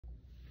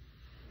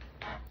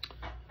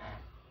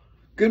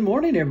Good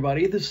morning,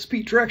 everybody. This is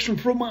Pete Direction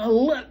from my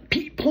Let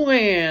Pete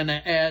Plan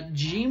at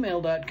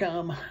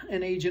gmail.com,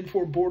 an agent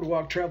for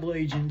Boardwalk Travel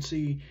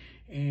Agency.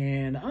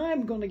 And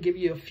I'm going to give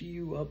you a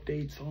few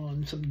updates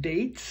on some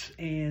dates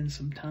and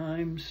some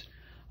times,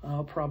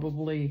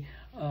 probably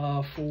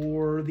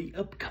for the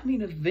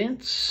upcoming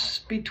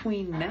events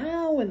between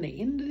now and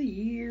the end of the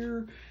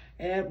year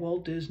at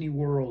Walt Disney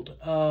World.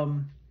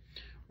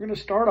 We're going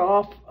to start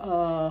off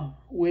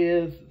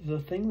with the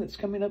thing that's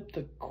coming up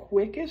the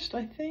quickest,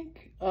 I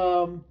think.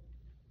 The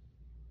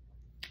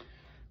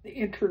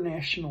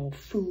International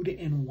Food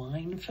and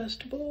Wine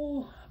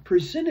Festival,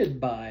 presented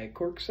by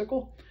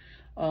Corksicle.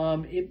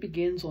 It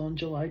begins on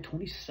July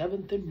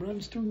 27th and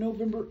runs through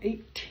November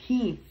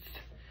 18th.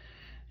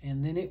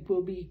 And then it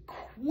will be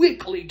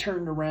quickly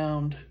turned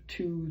around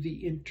to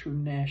the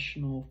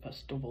International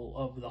Festival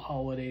of the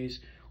Holidays,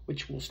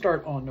 which will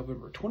start on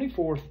November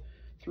 24th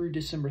through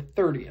December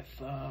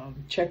 30th.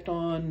 Checked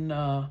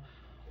on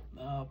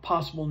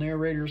possible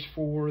narrators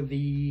for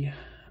the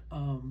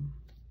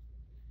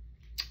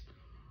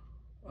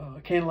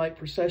Candlelight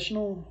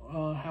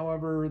Processional.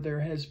 However, there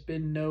has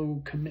been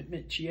no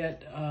commitment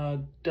yet.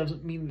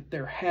 Doesn't mean that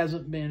there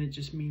hasn't been. It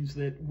just means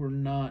that we're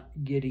not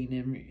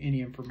getting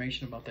any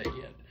information about that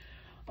yet.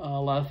 A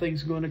lot of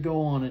things are going to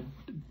go on at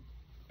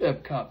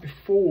Epcot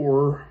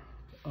before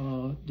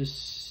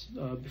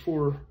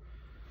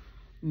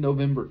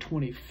November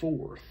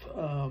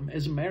 24th.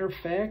 As a matter of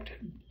fact,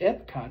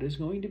 Epcot is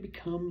going to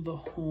become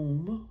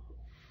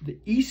the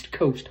East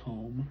Coast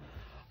home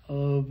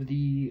of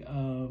the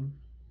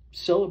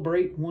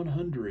Celebrate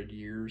 100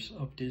 Years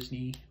of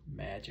Disney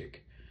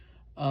Magic.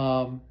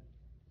 It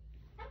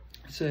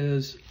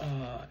says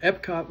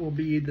Epcot will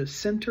be the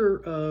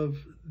center of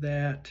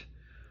that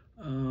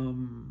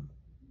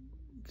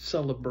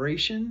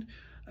celebration.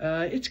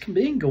 It's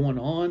been going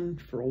on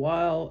for a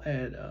while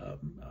at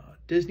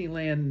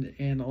Disneyland,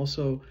 and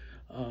also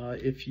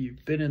if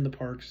you've been in the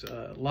parks,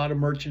 a lot of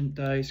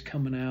merchandise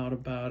coming out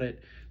about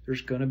it.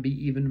 There's going to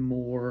be even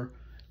more.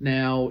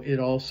 Now, it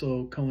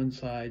also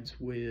coincides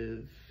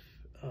with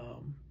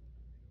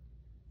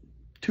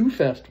two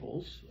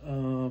festivals,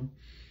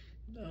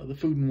 the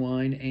Food and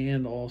Wine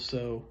and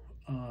also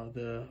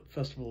the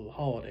Festival of the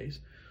Holidays.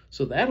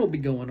 So that'll be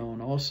going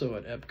on also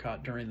at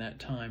Epcot during that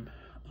time.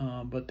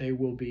 But they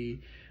will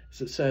be,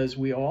 as it says,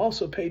 we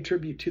also pay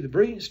tribute to the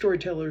brilliant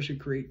storytellers who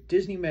create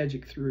Disney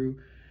magic through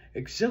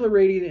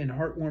exhilarating and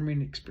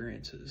heartwarming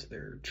experiences.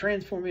 They're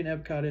transforming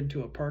Epcot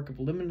into a park of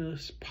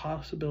limitless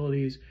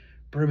possibilities,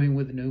 brimming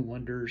with new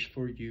wonders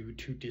for you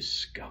to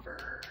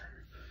discover.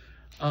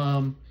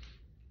 I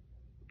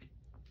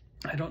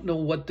don't know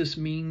what this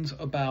means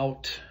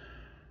about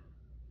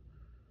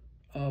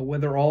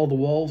whether all the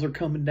walls are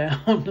coming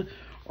down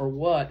or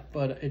what,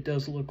 but it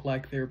does look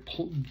like they're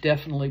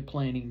definitely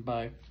planning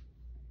by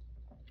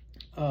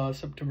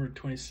September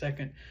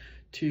 22nd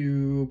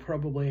to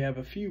probably have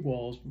a few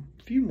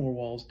more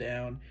walls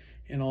down,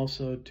 and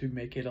also to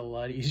make it a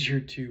lot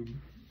easier to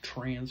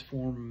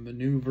transform,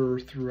 maneuver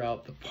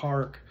throughout the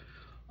park,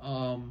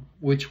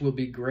 which will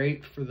be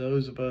great for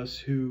those of us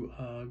who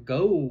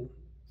go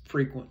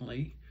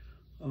frequently,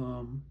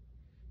 and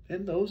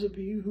those of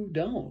you who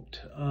don't,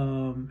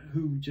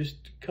 who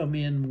just come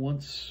in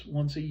once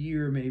a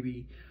year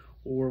maybe,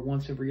 or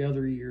once every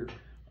other year,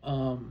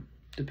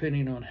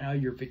 depending on how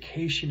your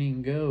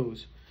vacationing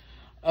goes.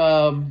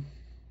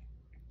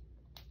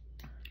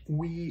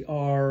 We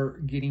are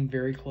getting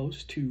very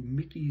close to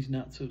Mickey's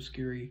Not So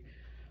Scary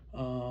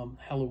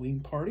Halloween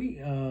party.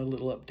 A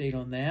little update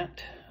on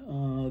that.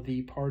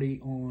 The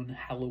party on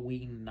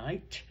Halloween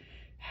night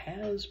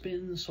has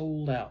been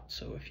sold out.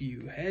 So if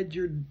you had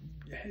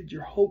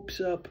your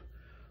hopes up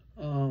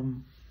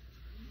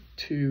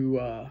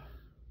to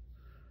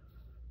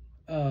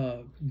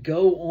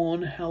go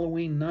on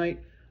Halloween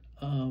night,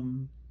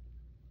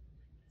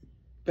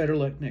 better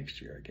luck next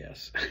year, I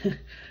guess.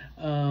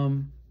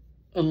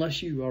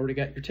 Unless you already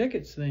got your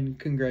tickets, then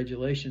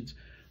congratulations.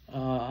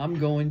 I'm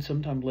going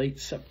sometime late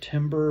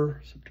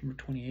September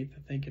 28th,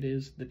 I think it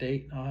is the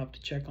date. I'll have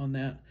to check on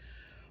that.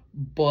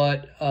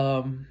 But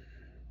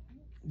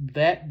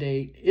that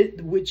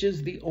date, which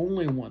is the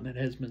only one that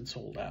has been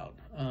sold out.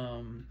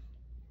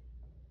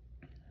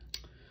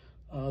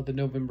 The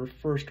November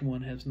 1st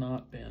one has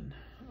not been.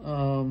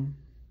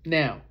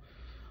 Now,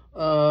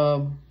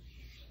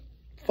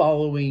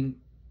 following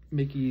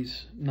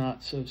Mickey's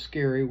Not So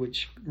Scary,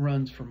 which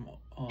runs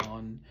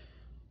on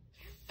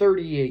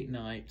 38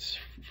 nights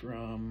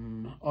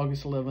from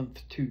August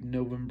 11th to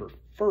November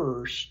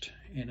 1st.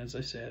 And as I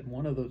said,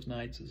 one of those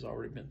nights has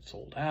already been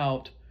sold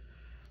out.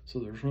 So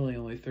there's really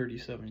only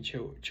 37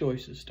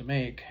 choices to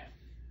make.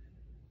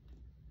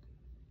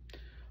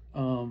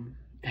 And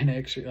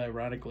actually,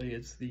 ironically,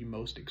 it's the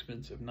most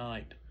expensive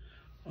night,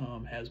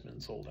 has been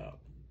sold out.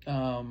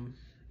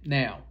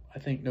 Now, I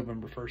think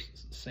November 1st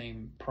is the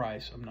same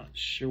price. I'm not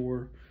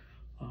sure.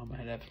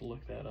 I'd have to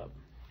look that up.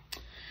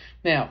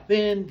 Now,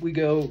 then we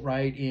go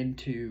right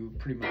into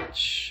pretty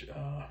much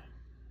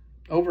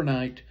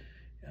overnight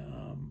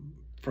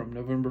from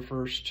November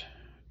 1st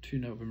to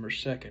November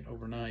 2nd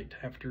overnight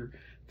after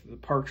the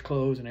parks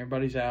close and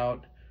everybody's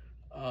out.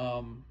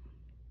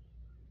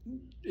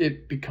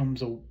 It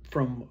becomes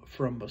from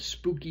a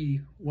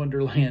spooky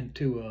wonderland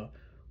to a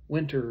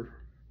winter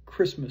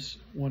Christmas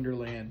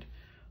wonderland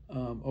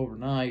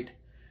overnight.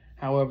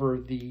 However,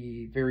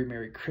 the Very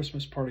Merry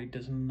Christmas Party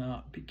does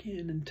not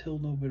begin until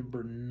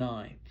November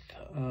 9th.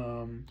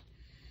 And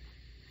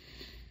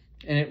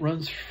it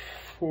runs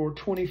for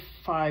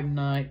 25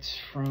 nights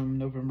from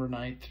November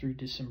 9th through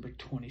December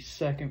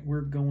 22nd.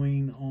 We're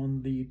going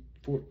on the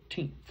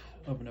 14th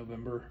of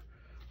November.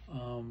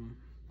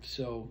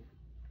 So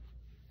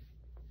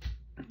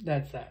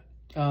that's that.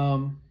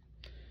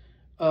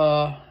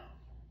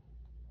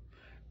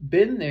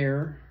 Been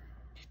there.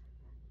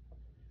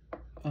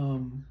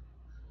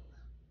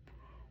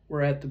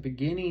 We're at the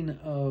beginning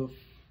of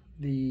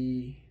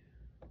the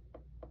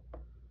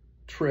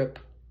trip.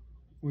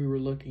 We were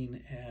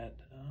looking at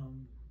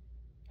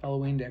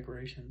Halloween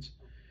decorations,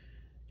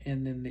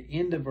 and then the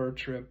end of our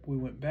trip, we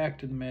went back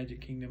to the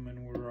Magic Kingdom, and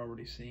we were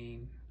already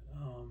seeing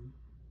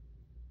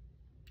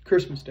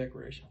Christmas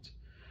decorations.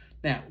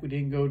 Now, we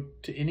didn't go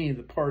to any of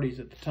the parties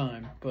at the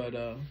time, but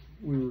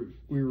we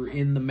were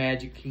in the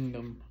Magic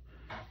Kingdom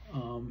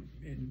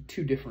in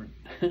two different,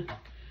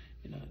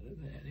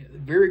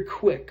 very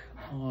quick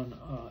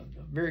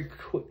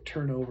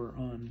turnover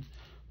on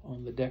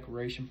the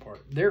decoration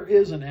part. There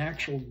is an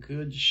actual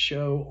good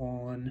show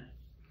on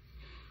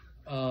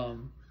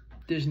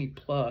Disney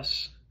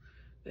Plus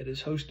that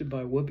is hosted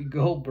by Whoopi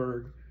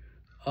Goldberg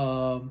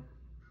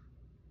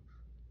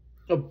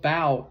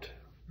about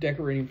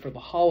decorating for the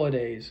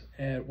holidays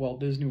at Walt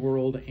Disney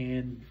World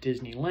and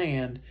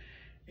Disneyland,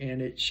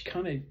 and it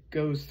kind of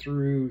goes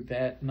through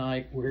that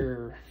night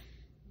where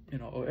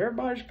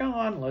everybody's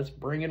gone, let's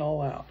bring it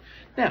all out.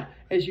 Now,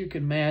 as you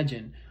can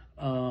imagine,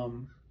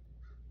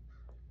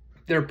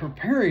 they're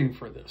preparing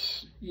for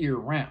this year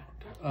round,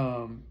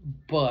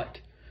 but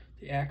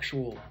the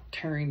actual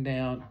tearing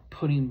down,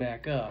 putting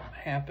back up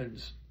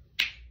happens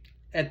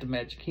at the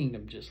Magic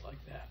Kingdom just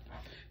like that.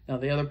 Now,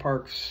 the other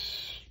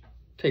parks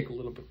take a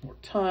little bit more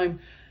time.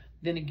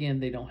 Then again,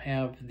 they don't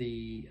have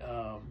the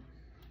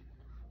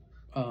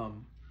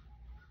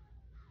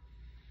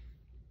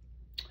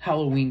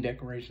Halloween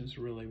decorations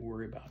to really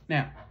worry about.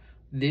 Now,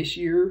 this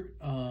year,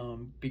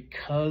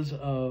 because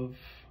of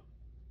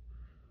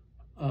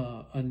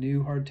a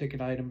new hard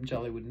ticket item,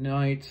 Jollywood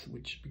Nights,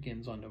 which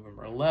begins on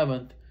November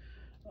 11th,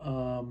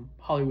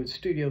 Hollywood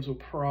Studios will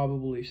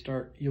probably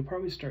you'll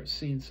probably start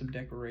seeing some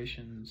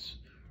decorations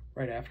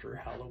right after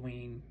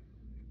Halloween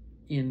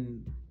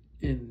in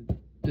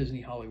Disney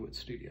Hollywood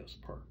Studios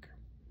Park.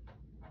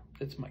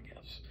 That's my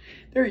guess.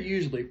 They're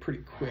usually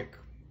pretty quick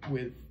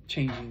with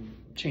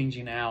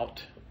changing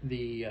out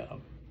the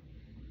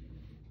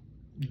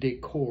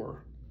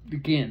decor.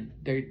 Again,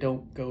 they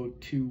don't go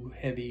too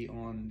heavy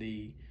on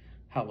the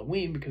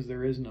Halloween because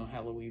there is no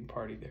Halloween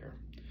party there.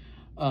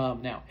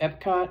 Now,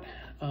 Epcot,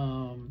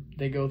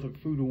 they go through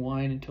food and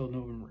wine until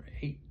November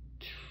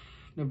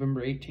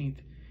 18th,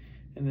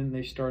 and then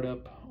they start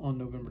up on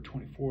November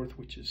 24th,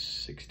 which is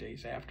 6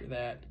 days after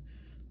that.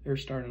 They're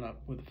starting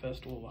up with the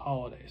Festival of the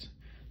Holidays.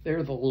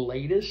 They're the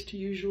latest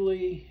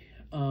usually.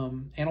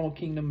 Animal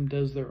Kingdom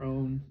does their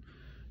own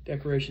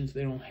decorations.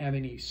 They don't have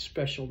any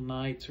special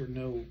nights or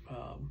no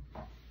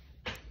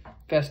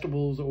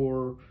festivals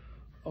or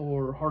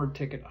hard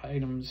ticket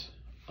items,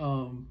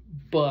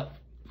 but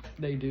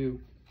they do.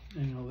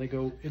 They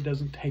go. It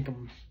doesn't take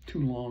them too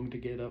long to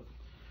get up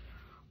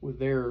with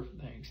their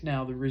things.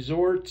 Now the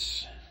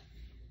resorts,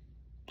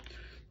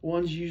 the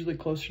ones usually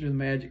closer to the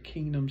Magic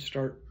Kingdom,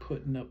 start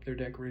putting up their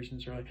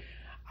decorations early.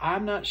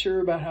 I'm not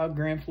sure about how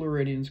Grand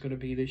Floridian is going to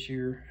be this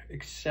year,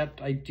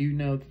 except I do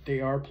know that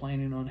they are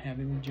planning on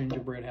having the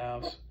gingerbread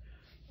house.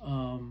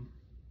 Don't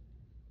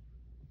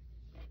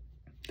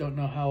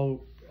know how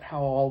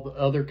all the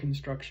other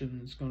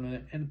construction is going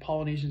to, and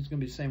Polynesian is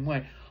going to be the same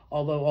way.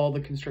 Although all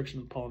the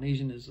construction of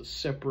Polynesian is a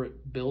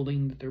separate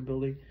building that they're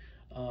building.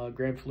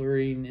 Grand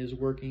Floridian is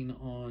working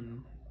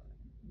on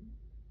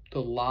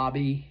the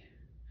lobby.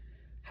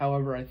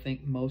 However, I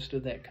think most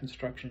of that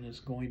construction is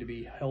going to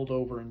be held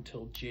over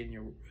until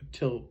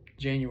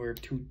January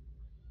of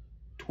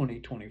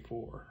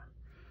 2024,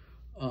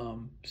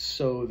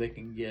 so they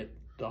can get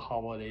the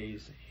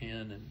holidays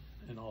in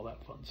and all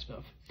that fun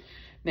stuff.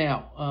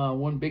 Now,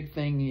 one big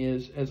thing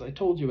is, as I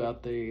told you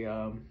about,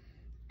 the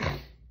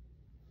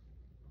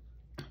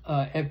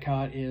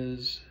Epcot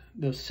is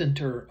the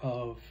center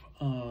of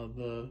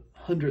the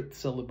 100th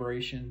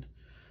celebration.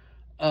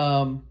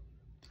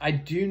 I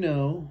do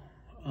know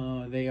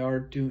they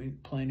are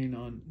planning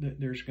on,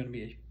 there's going to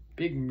be a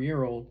big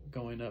mural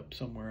going up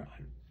somewhere.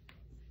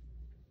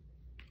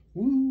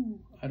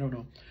 I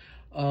don't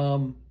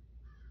know.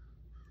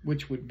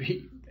 Which would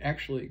be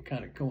actually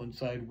kind of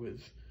coincide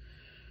with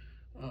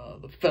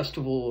the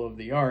Festival of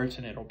the Arts,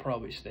 and it'll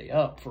probably stay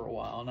up for a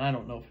while. And I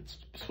don't know if it's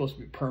supposed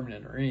to be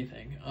permanent or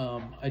anything.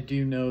 I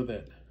do know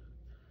that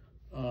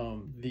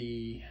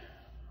the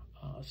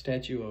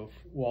statue of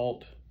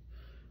Walt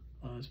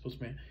is supposed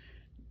to be,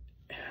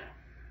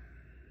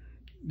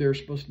 they're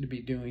supposed to be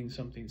doing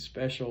something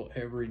special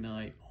every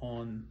night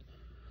on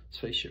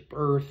Spaceship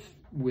Earth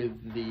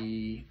with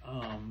the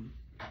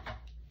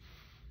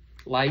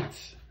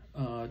lights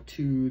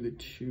to the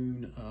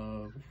tune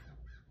of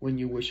When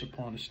You Wish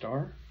Upon a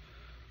Star,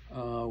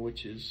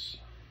 which is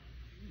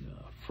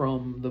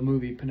from the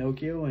movie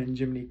Pinocchio and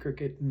Jiminy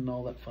Cricket and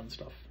all that fun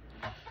stuff.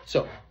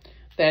 So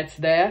that's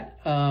that.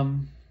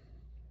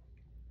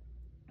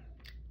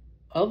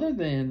 Other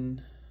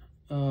than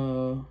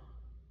I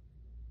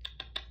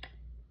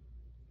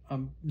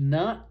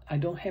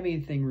don't have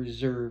anything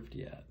reserved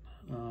yet.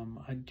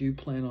 I do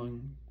plan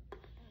on,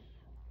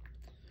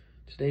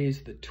 today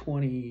is the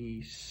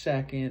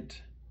 22nd,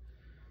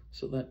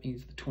 so that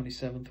means the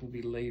 27th will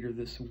be later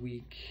this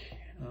week.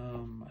 I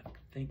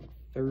think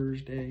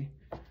Thursday,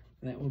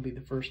 and that will be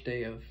the first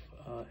day of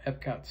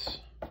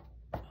Epcot's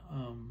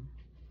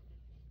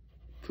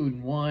Food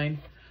and Wine.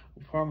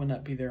 We'll probably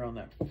not be there on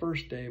that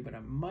first day, but I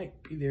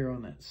might be there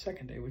on that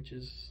second day, which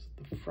is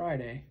the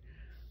Friday.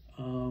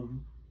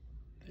 And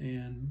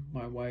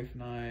my wife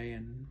and I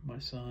and my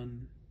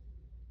son,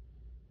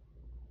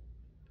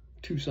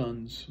 2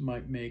 sons,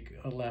 might make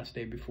a last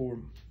day before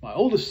my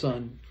oldest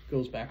son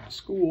goes back to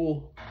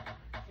school,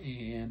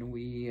 and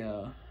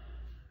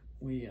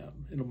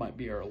it might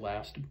be our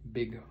last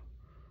big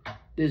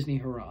Disney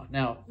hurrah.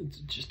 Now, it's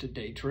just a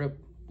day trip.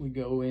 We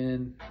go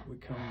in, we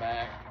come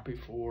back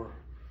before,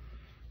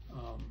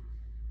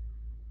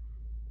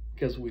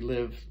 because we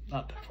live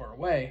not that far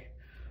away.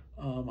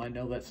 I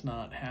know that's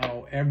not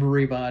how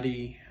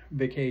everybody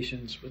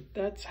vacations, but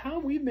that's how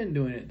we've been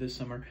doing it this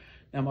summer.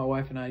 Now, my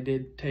wife and I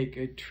did take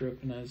a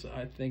trip, and as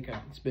I think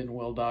it's been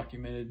well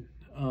documented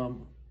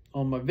on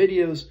my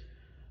videos,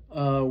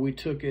 we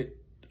took it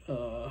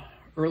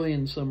early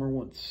in summer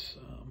once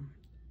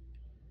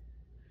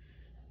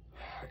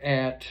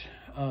at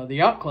the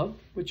Yacht Club,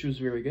 which was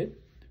very good,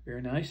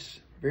 very nice,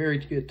 very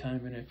good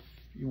time. And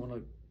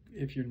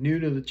if you're new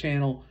to the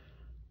channel,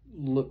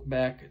 look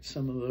back at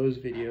some of those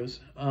videos.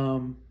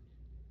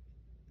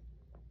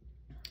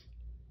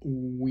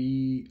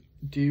 We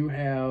do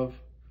have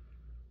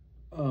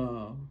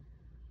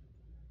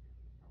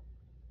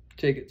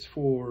tickets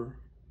for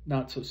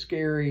Not So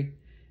Scary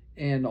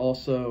and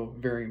also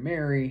Very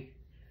Merry.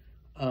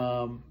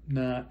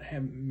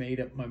 Haven't made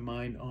up my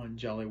mind on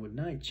Jollywood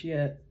Nights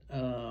yet.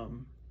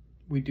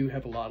 We do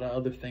have a lot of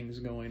other things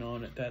going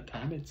on at that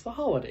time. It's the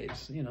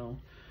holidays, you know.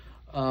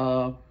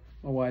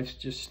 My wife's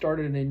just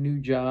started a new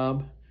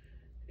job,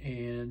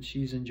 and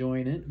she's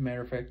enjoying it. Matter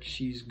of fact,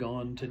 she's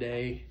gone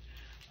today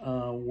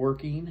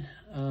working.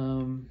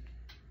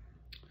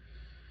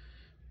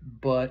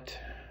 But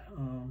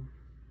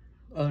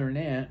other than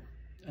that,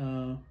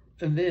 and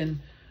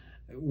then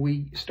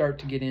we start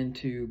to get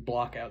into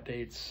blockout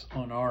dates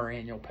on our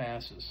annual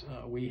passes.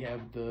 We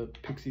have the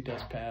Pixie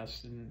Dust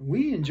Pass, and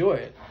we enjoy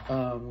it.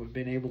 We've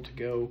been able to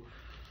go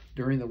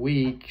during the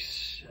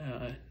weeks.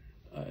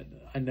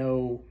 I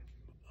know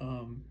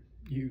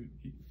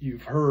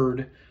you've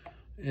heard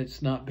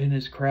it's not been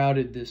as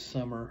crowded this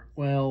summer.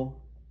 Well,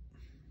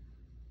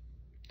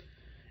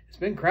 it's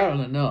been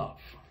crowded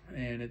enough,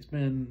 and it's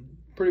been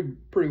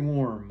pretty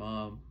warm.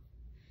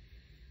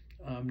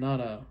 I'm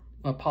not a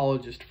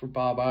apologist for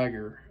Bob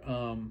Iger,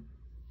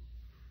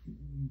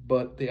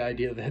 but the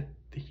idea that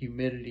the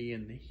humidity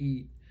and the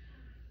heat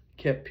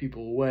kept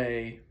people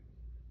away,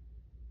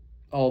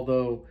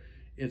 although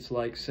it's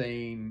like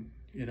saying,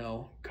 you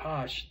know,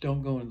 gosh,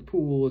 don't go in the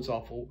pool, it's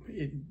awful.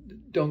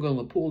 Don't go in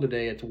the pool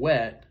today, it's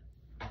wet.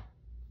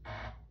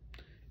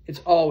 It's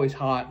always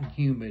hot and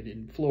humid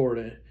in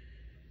Florida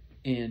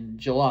in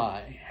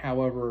July.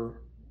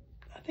 However,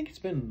 I think it's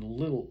been a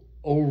little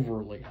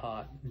overly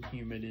hot and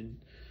humid in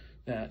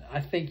that. I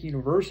think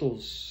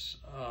Universal's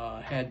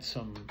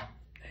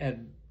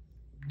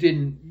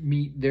didn't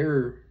meet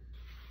their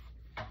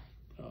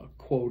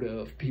quota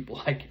of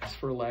people, I guess,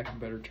 for lack of a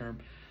better term.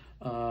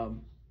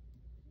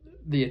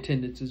 The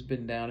attendance has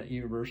been down at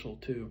Universal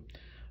too.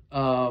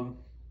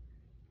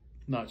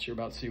 Not sure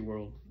about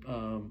SeaWorld.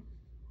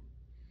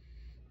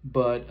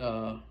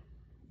 But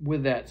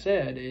with that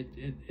said,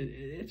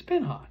 it's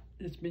been hot.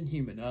 It's been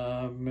humid.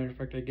 Matter of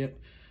fact,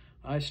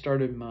 I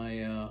started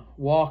my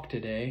walk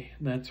today.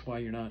 And that's why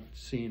you're not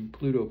seeing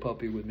Pluto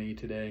Puppy with me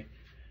today,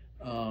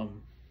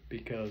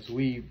 because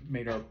we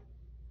made our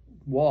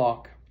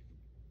walk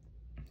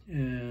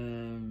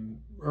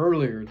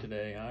earlier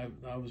today.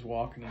 I was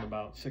walking at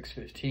about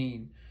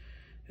 6:15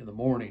 in the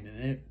morning,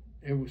 and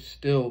it was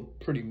still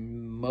pretty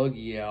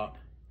muggy out.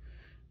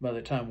 By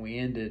the time we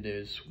ended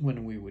is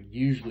when we would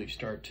usually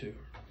start to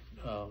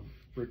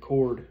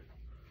record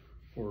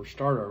or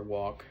start our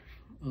walk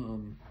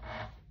on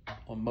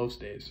most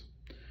days.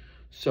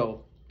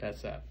 So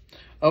that's that.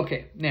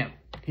 Okay, now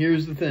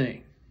here's the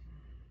thing.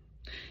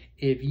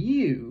 If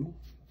you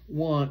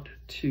want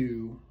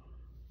to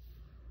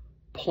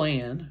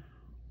plan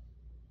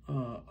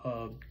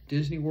a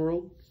Disney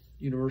World,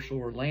 Universal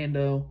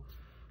Orlando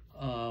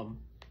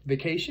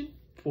vacation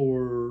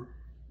for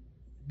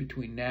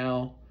between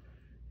now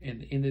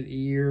and the end of the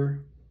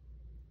year,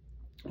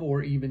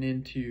 or even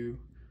into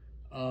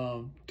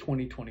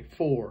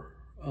 2024.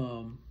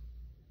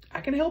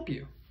 I can help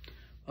you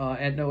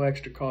at no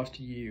extra cost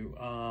to you.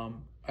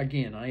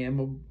 Again, I am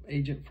an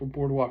agent for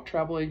Boardwalk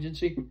Travel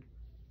Agency,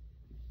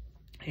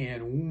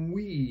 and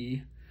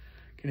we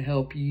can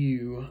help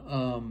you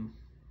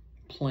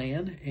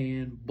plan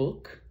and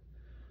book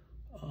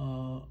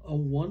a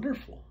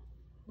wonderful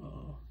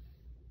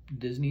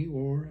Disney,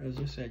 or as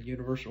I said,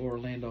 Universal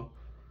Orlando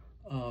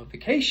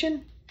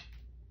vacation.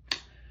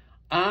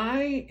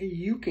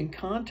 You can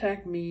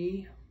contact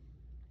me,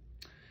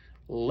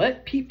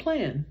 Let Pete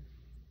Plan,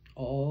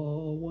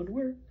 all one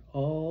word,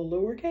 all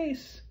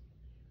lowercase,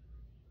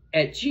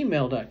 at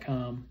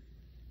gmail.com.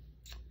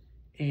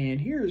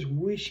 And here's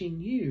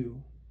wishing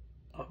you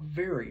a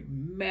very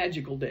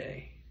magical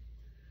day.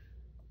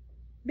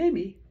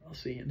 Maybe I'll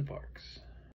see you in the parks.